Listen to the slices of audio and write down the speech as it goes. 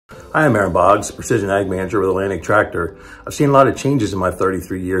Hi, I'm Aaron Boggs, Precision Ag Manager with Atlantic Tractor. I've seen a lot of changes in my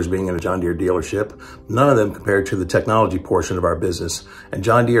 33 years being in a John Deere dealership, none of them compared to the technology portion of our business, and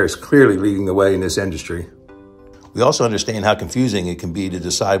John Deere is clearly leading the way in this industry. We also understand how confusing it can be to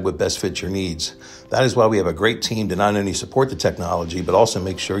decide what best fits your needs. That is why we have a great team to not only support the technology, but also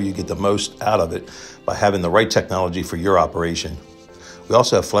make sure you get the most out of it by having the right technology for your operation. We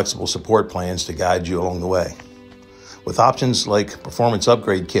also have flexible support plans to guide you along the way. With options like performance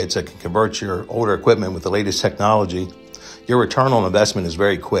upgrade kits that can convert your older equipment with the latest technology, your return on investment is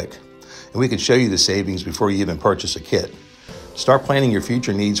very quick, and we can show you the savings before you even purchase a kit. Start planning your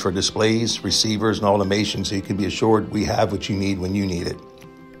future needs for displays, receivers, and automation so you can be assured we have what you need when you need it.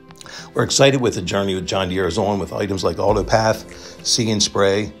 We're excited with the journey with John Deere is on with items like AutoPath, See and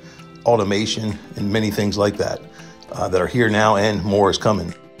Spray, automation, and many things like that that are here now and more is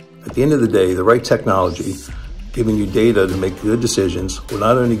coming. At the end of the day, the right technology, giving you data to make good decisions, will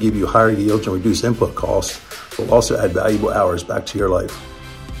not only give you higher yields and reduce input costs, but will also add valuable hours back to your life.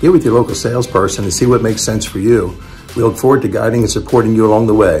 Get with your local salesperson and see what makes sense for you. We look forward to guiding and supporting you along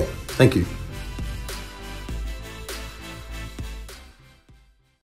the way. Thank you.